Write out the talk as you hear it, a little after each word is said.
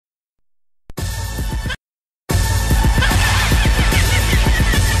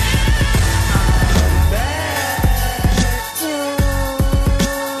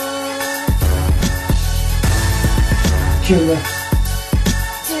killer.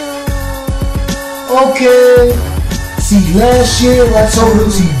 Okay. See, last year I told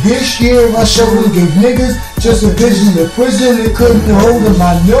them, see, this year I showed them, gave niggas just a vision of prison, they couldn't hold them.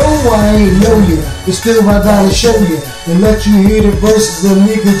 I know I ain't know ya, but still I gotta show ya, and let you hear the verses the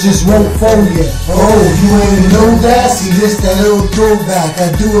nigga just won't fold ya. Oh, you ain't know that? See, this that little throwback,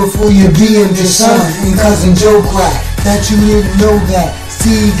 I do it for you being the son and cousin Joe Crack. That you didn't know that.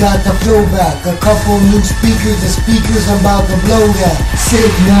 See, got the flow back. A couple new speakers, the speakers I'm about to blow that.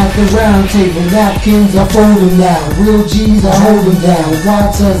 Sitting at the round table, napkins I fold them now. Real G's I hold them down.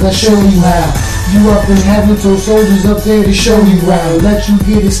 Watch as I show you how. You up in heaven, so soldiers up there to show you round. Let you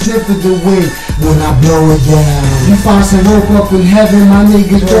get a sniff of the wind when I blow it down. You find some rope up in heaven, my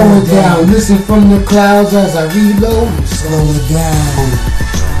niggas throw it down. Listen from the clouds as I reload, slow it down.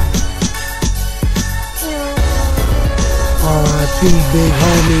 R.I.P. big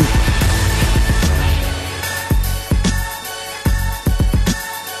homie.